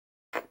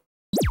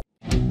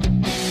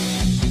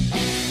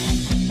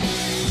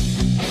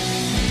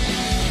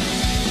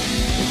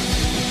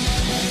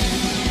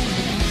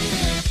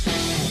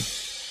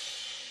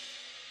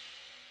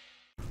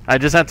I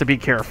just have to be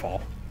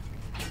careful.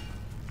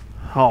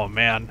 Oh,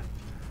 man.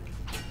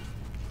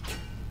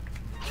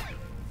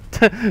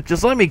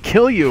 Just let me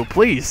kill you,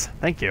 please.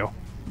 Thank you.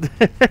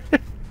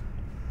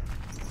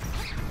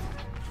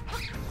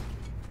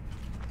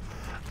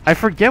 I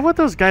forget what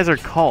those guys are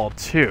called,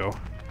 too.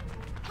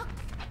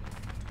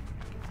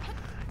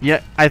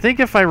 Yeah, I think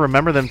if I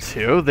remember them,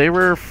 too, they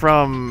were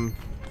from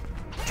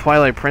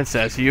Twilight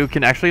Princess. You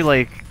can actually,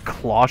 like,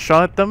 claw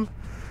shot them.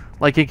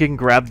 Like, you can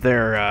grab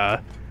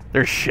their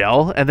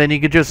shell, and then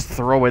you can just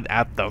throw it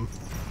at them.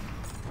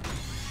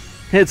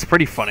 It's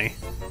pretty funny.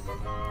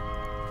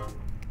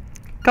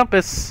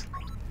 Compass.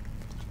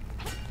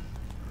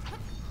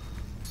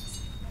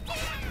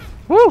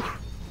 Woo!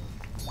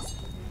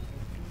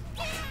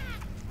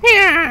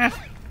 Yeah!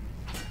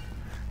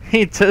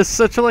 He does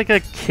such a, like, a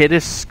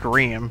kiddish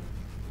scream.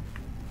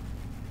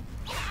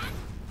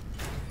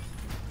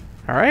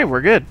 Alright,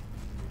 we're good.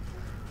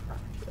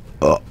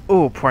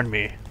 Oh, pardon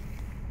me.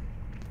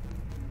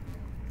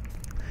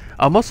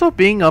 I'm also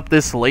being up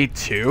this late,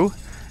 too.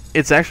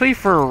 It's actually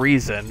for a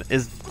reason.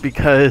 Is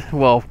because,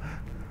 well,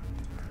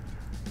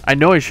 I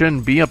know I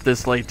shouldn't be up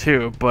this late,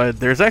 too, but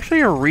there's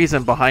actually a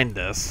reason behind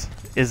this.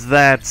 Is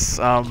that,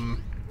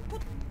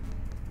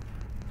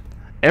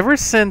 ever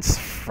since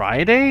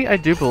Friday, I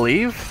do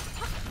believe.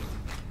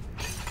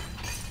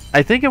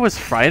 I think it was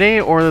Friday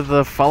or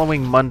the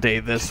following Monday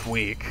this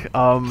week.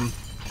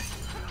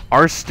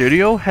 Our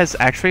studio has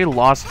actually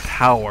lost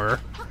power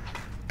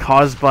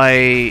caused by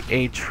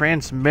a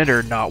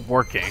transmitter not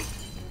working.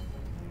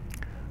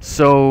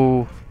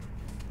 So,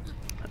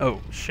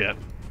 oh shit.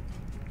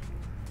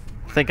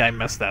 I think I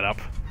messed that up.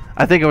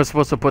 I think I was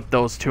supposed to put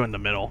those two in the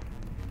middle.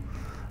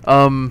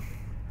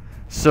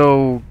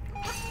 So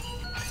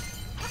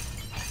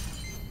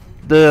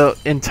the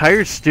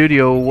entire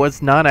studio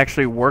was not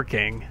actually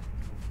working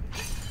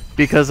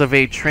because of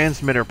a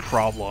transmitter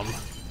problem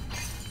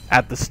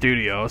at the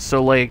studio.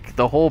 So, like,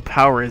 the whole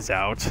power is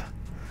out.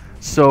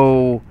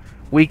 So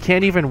we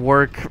can't even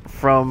work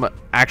from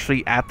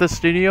actually at the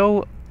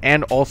studio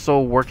and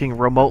also working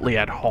remotely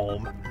at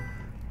home.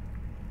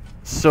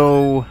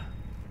 So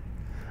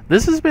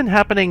this has been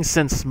happening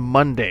since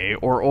Monday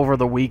or over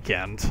the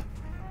weekend.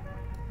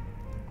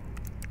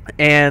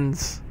 And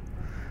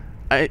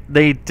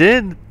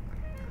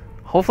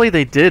hopefully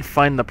they did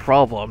find the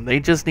problem.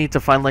 They just need to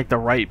find, like, the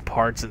right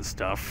parts and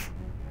stuff.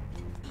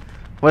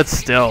 But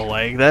still,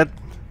 like,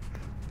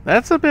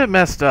 that's a bit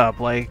messed up.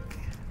 Like,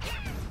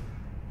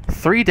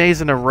 3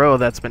 days in a row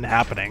that's been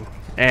happening,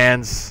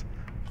 and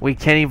we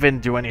can't even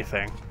do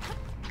anything.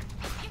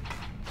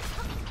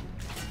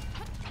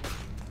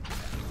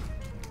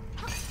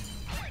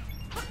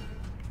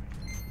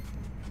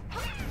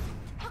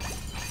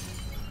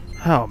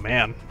 Oh,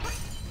 man.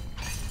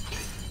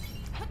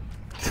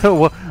 So,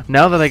 well,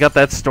 now that I got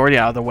that story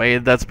out of the way,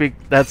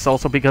 that's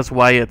also because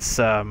why it's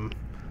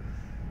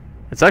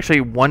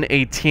actually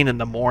 1:18 in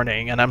the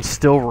morning, and I'm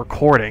still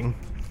recording.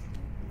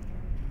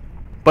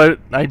 But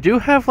I do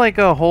have, like,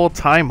 a whole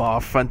time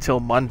off until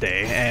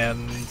Monday,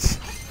 and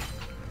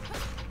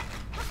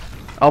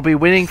I'll be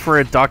waiting for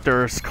a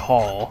doctor's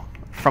call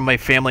from my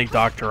family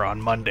doctor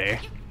on Monday.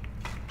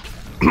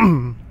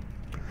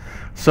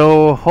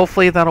 So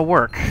hopefully that'll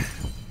work.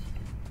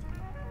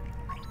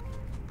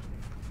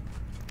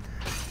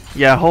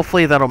 Yeah,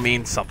 hopefully that'll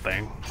mean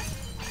something.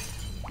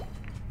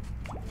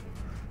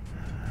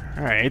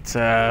 Alright,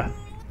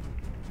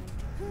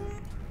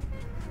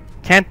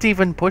 can't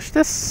even push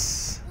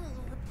this?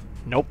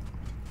 Nope.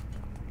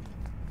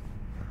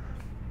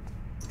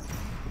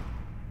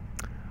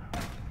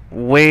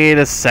 Wait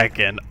a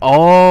second.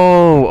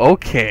 Oh,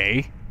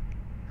 okay.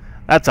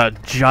 That's a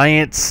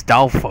giant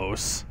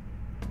Stalfos.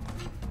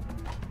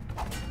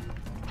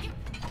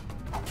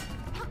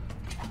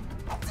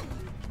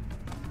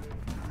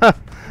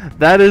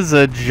 That is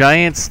a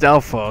giant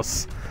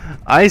Stalfos.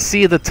 I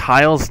see the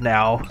tiles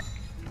now.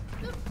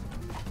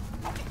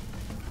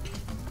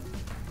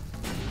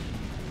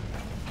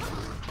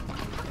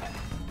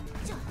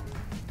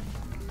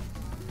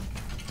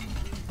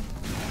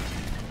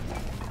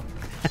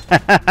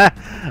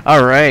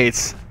 All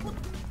right.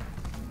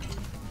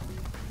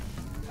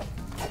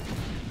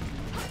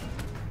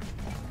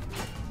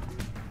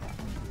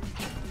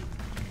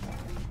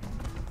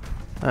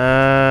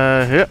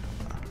 Yep.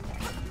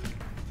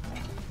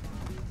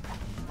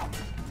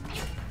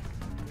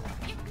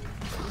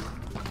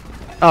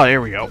 Oh,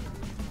 there we go.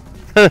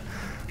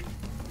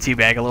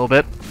 Teabag a little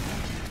bit.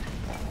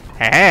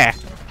 Ha!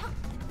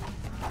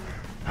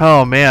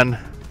 Oh, man.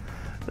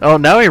 Oh,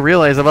 now I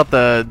realize about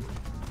the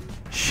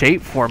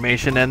shape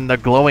formation and the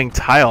glowing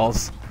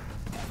tiles.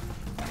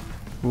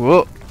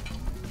 Whoa.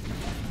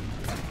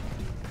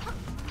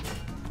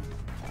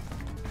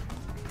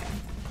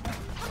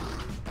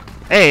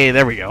 Hey,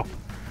 there we go.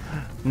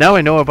 Now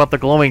I know about the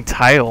glowing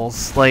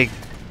tiles. Like,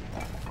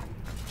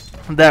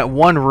 that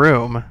one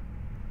room.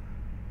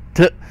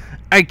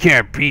 I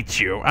can't beat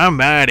you. I'm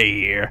out of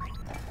here.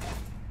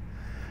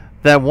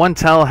 That one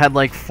tile had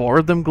like 4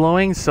 of them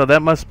glowing, so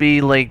that must be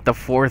like the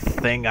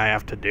 4th thing I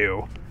have to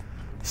do.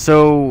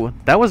 So,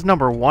 that was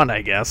number 1,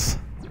 I guess.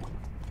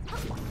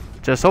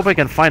 Just hope I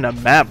can find a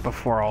map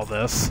before all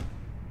this.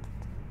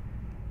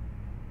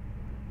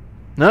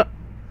 No.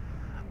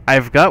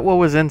 I've got what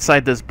was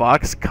inside this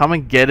box. Come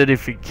and get it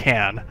if you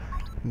can.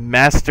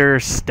 Master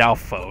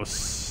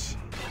Stalfos.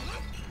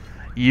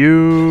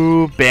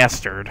 You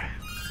bastard.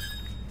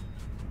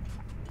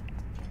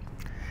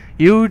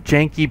 You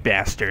janky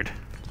bastard.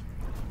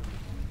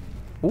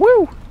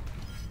 Woo!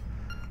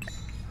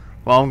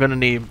 Well, I'm gonna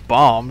need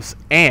bombs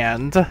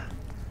and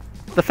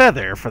the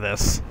feather for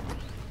this.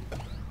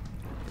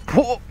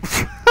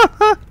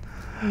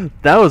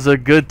 That was a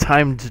good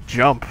time to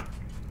jump.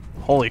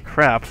 Holy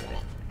crap.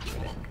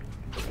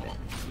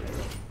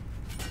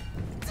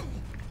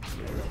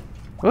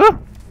 Woo!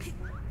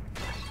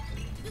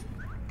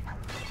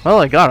 Well,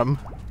 I got him.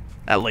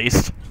 At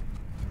least.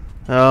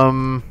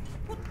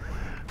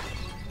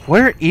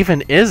 Where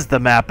even is the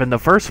map in the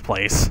first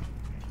place?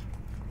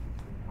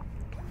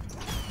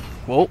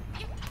 Whoa.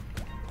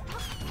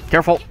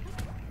 Careful.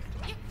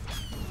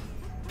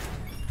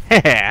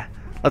 Heh.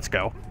 Let's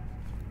go.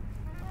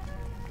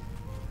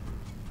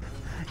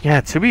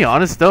 Yeah, to be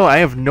honest though, I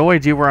have no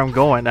idea where I'm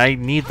going. I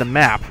need the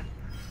map.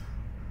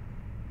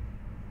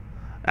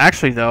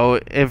 Actually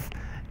though, if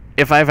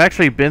I've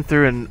actually been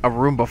through a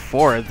room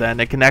before, then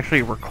it can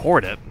actually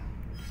record it.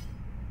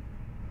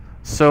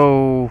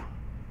 So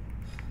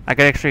I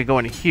can actually go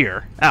in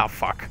here. Oh,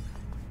 fuck.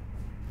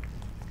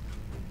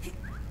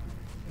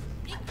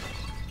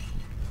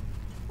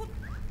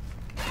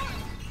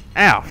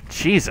 Ow,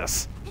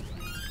 Jesus.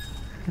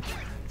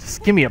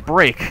 Just give me a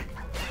break.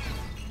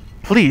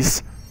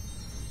 Please.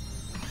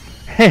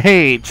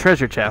 Hey,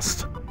 treasure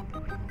chest.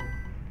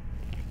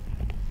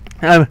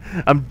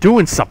 I'm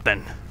doing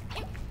something.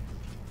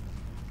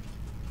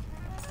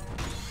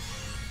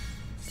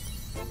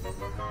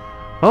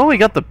 Well, we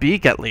got the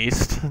beak at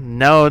least.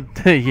 Now,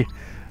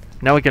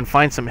 now we can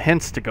find some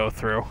hints to go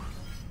through.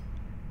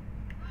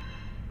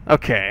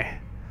 Okay.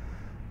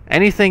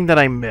 Anything that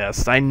I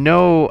missed? I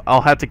know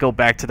I'll have to go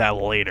back to that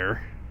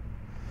later.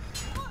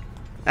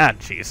 Ah,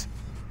 jeez.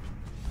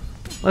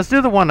 Let's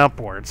do the one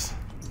upwards.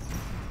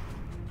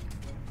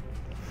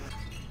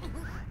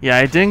 Yeah,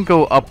 I didn't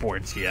go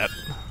upwards yet.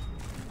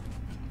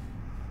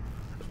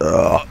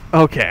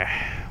 Okay.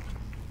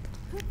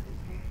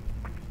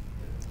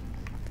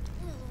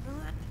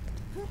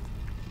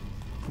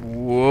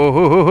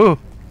 Whoa.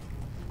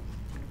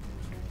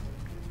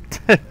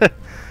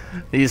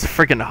 These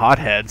freaking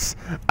hotheads.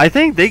 I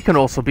think they can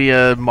also be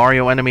a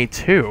Mario enemy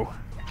too.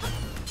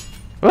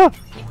 Oh.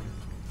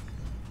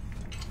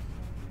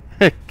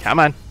 Come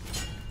on.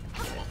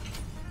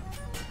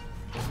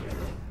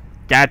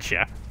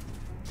 Gotcha.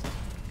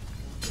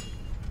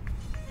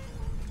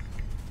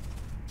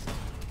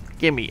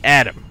 Give me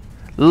at him.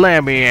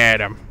 Let me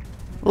at him.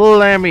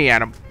 Let me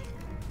at him.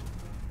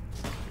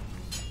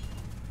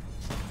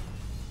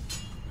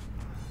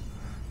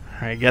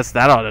 I guess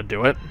that ought to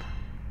do it.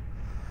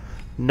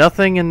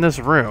 Nothing in this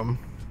room.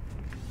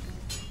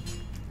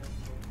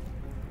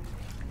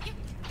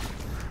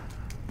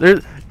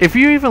 If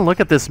you even look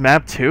at this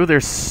map too,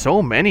 there's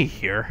so many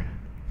here.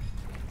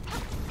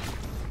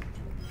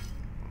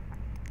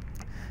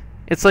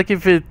 It's like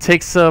if it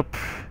takes up,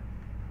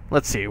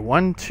 let's see,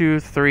 1, 2,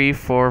 3,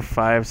 4,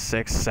 5,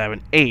 6,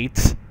 7,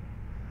 8.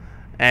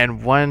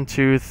 And 1,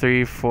 2,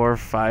 3, 4,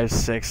 5,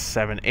 6,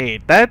 7,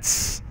 8.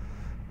 That's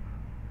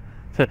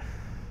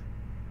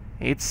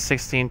 8,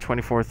 16,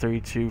 24,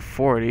 32,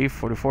 40,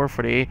 44,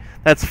 48.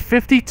 That's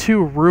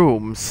 52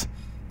 rooms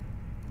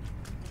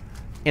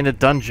in a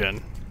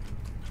dungeon.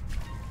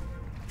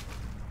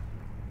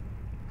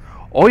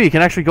 Oh, you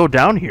can actually go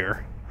down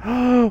here.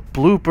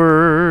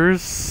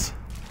 Bloopers.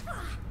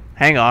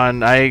 Hang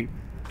on,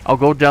 I'll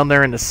go down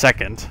there in a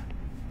second.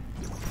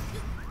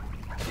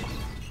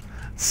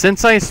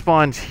 Since I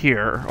spawned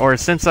here, or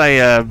since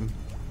I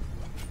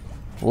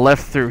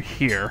left through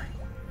here,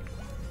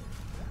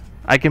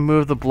 I can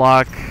move the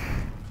block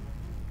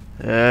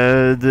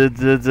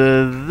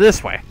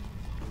this way.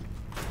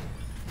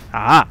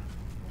 Aha.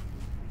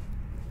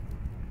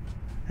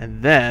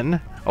 And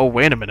then, oh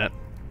wait a minute.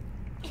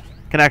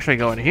 Can actually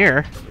go in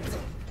here.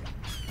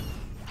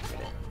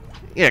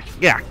 Yeah.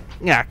 Yeah.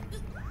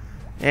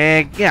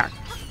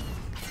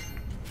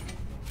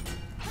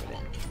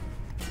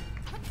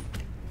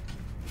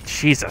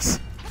 Jesus.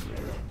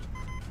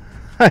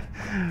 I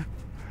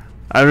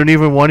don't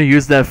even want to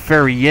use that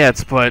fairy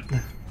yet, but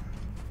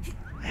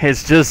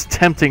it's just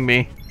tempting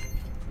me.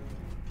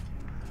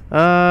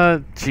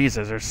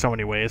 Jesus, there's so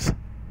many ways.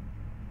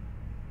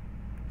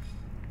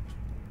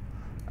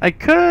 I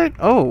could...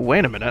 Oh,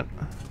 wait a minute.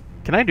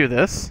 Can I do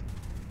this?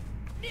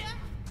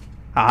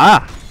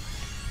 Ah!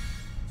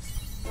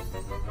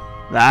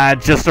 Ah,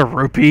 just a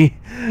rupee.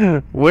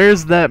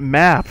 Where's that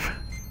map?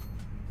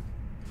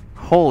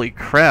 Holy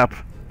crap.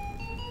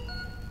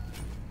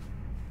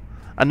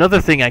 Another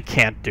thing I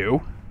can't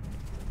do.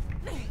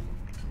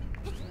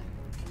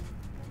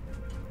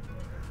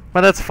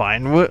 But that's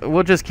fine.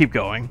 We'll just keep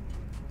going.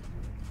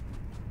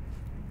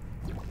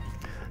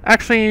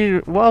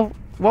 Actually, well,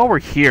 while we're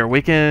here,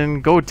 we can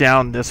go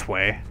down this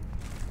way.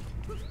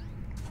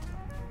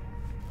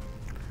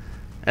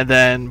 And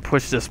then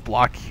push this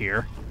block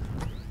here.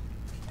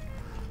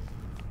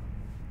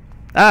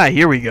 Ah,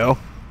 here we go.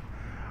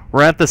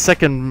 We're at the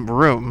second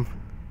room.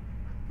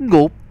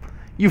 Gulp.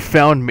 You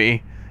found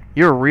me.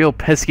 You're a real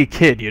pesky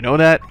kid, you know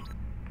that?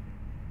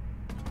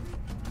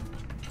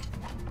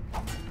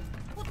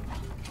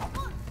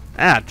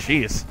 Ah,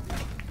 jeez.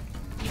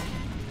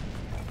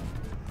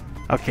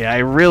 Okay, I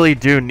really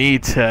do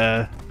need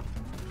to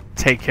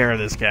take care of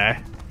this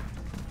guy.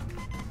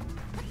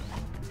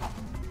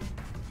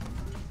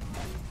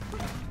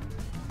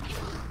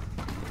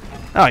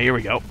 Oh, here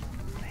we go.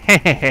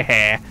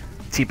 Hehehe.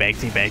 Teabag,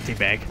 teabag,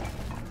 teabag.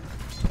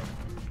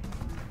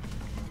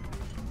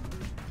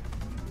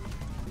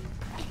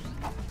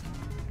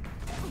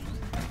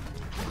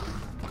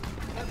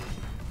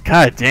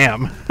 God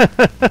damn.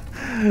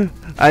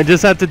 I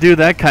just have to do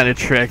that kind of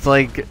trick,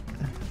 like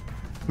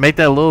make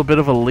that a little bit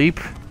of a leap.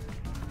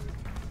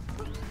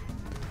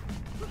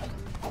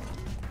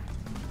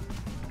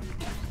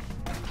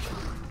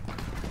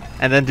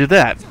 And then do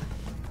that.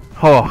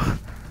 Oh,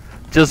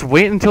 just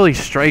wait until he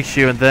strikes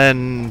you and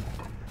then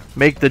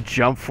make the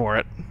jump for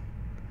it.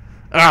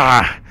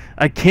 Ah,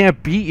 I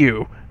can't beat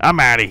you. I'm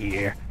out of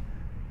here.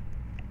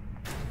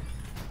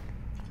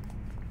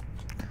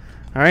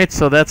 Alright,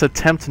 so that's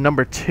attempt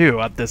number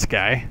 2 at this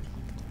guy.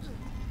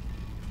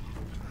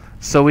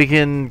 So we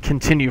can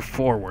continue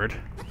forward.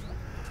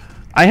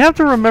 I have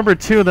to remember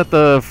too that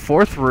the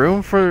 4th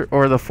room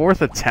or the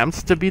 4th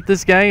attempt to beat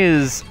this guy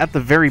is at the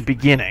very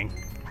beginning.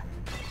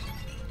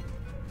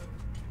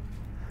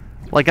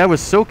 Like, I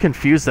was so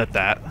confused at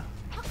that.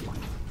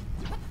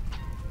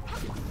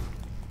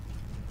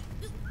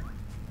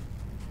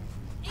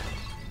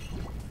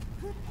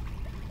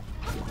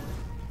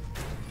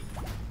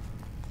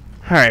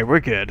 Alright, we're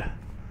good.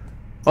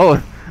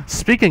 Oh,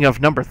 speaking of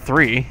number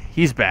 3,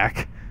 he's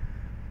back.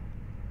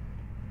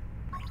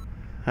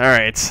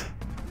 Alright,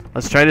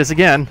 let's try this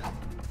again.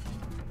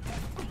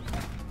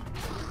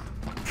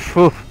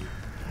 Phew.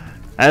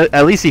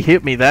 At least he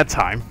hit me that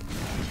time.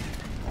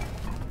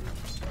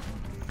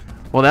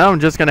 Well, now I'm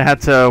just gonna have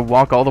to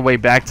walk all the way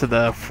back to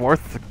the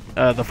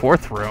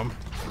fourth room.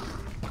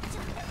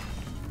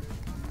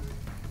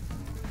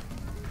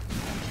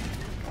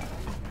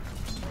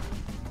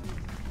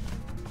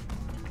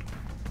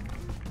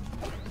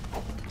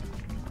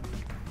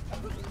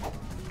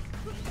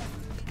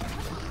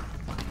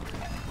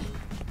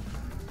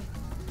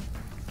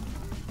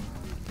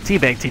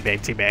 Teabag,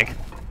 teabag, teabag.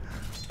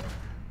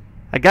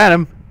 I got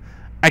him.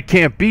 I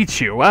can't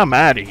beat you. I'm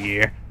out of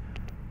here.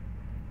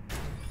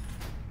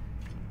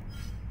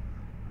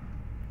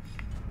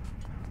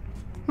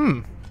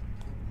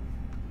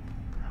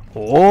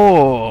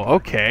 Oh,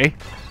 okay.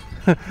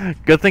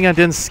 Good thing I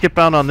didn't skip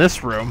out on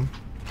this room.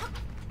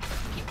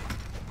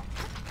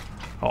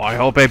 Oh, I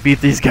hope I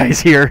beat these guys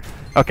here.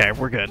 Okay,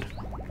 we're good.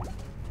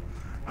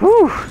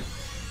 Whew.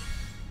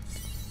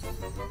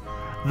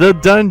 The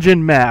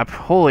dungeon map.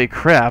 Holy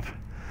crap.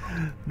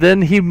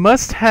 Then he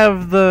must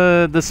have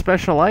the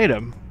special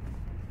item.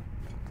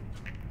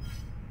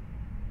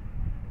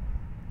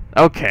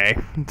 Okay.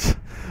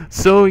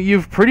 So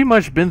you've pretty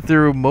much been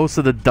through most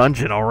of the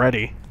dungeon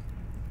already.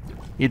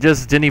 You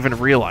just didn't even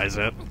realize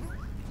it.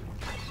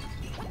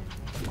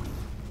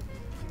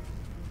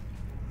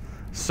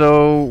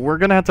 So we're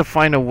gonna have to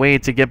find a way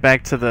to get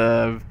back to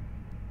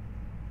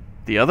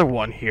the other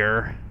one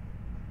here.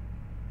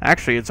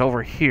 Actually, it's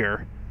over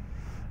here.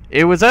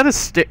 It was at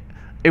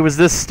it was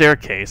this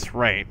staircase,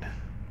 right?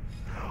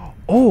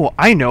 Oh,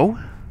 I know.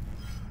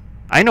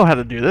 I know how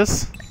to do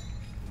this.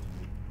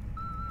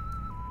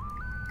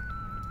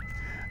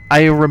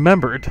 I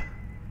remembered.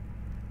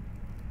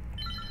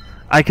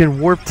 I can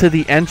warp to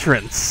the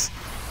entrance.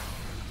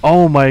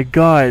 Oh my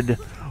god.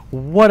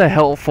 What a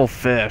helpful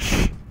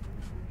fish.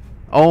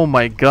 Oh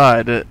my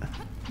god.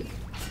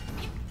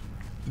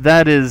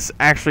 That is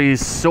actually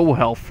so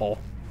helpful.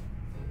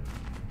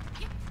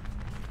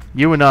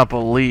 You would not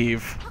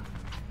believe.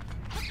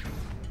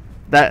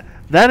 That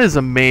is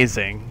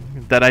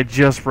amazing that I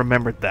just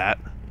remembered that.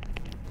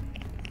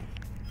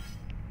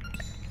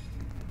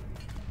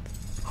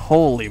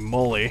 Holy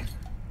moly.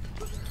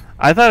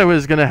 I thought I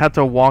was going to have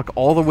to walk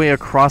all the way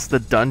across the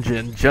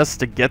dungeon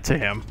just to get to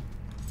him.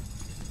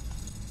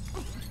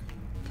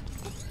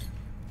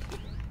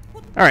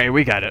 Alright,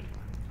 we got it.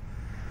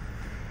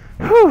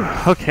 Whew,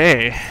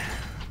 okay.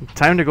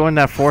 Time to go in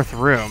that 4th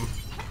room.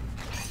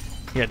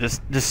 Yeah,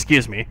 just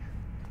excuse me.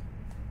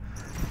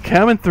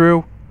 Coming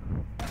through.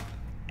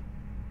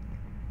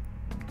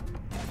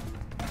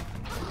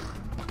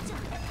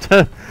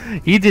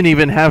 He didn't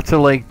even have to,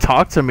 like,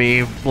 talk to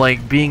me,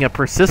 like, being a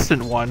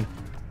persistent one.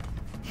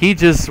 He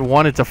just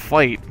wanted to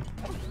fight.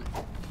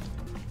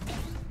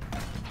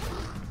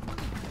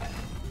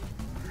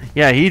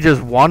 Yeah, he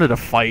just wanted to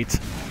fight.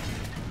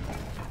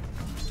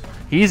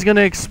 He's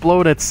gonna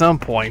explode at some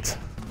point.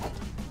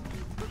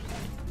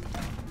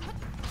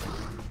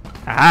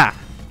 Ah!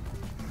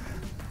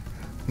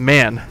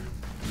 Man.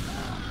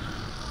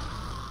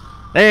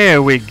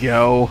 There we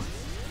go.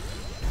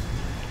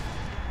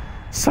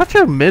 Such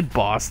a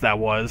mid-boss that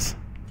was.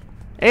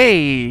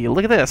 Hey,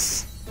 look at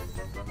this.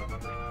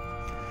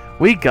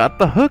 We got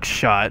the hook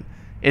shot.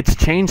 Its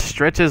chain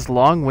stretches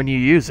long when you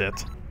use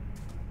it.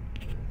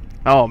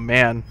 Oh,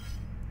 man.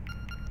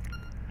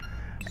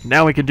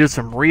 Now we can do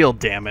some real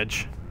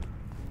damage.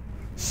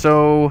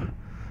 So,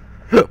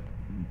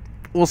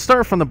 we'll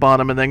start from the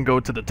bottom and then go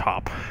to the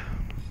top.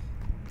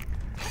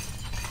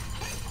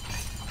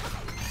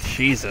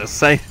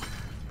 Jesus,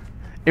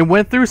 it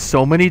went through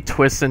so many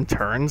twists and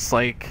turns,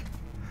 like,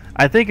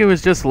 I think it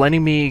was just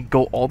letting me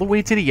go all the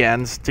way to the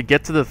end to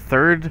get to the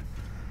third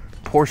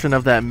portion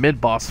of that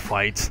mid-boss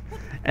fight,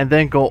 and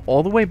then go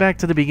all the way back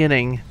to the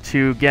beginning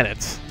to get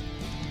it.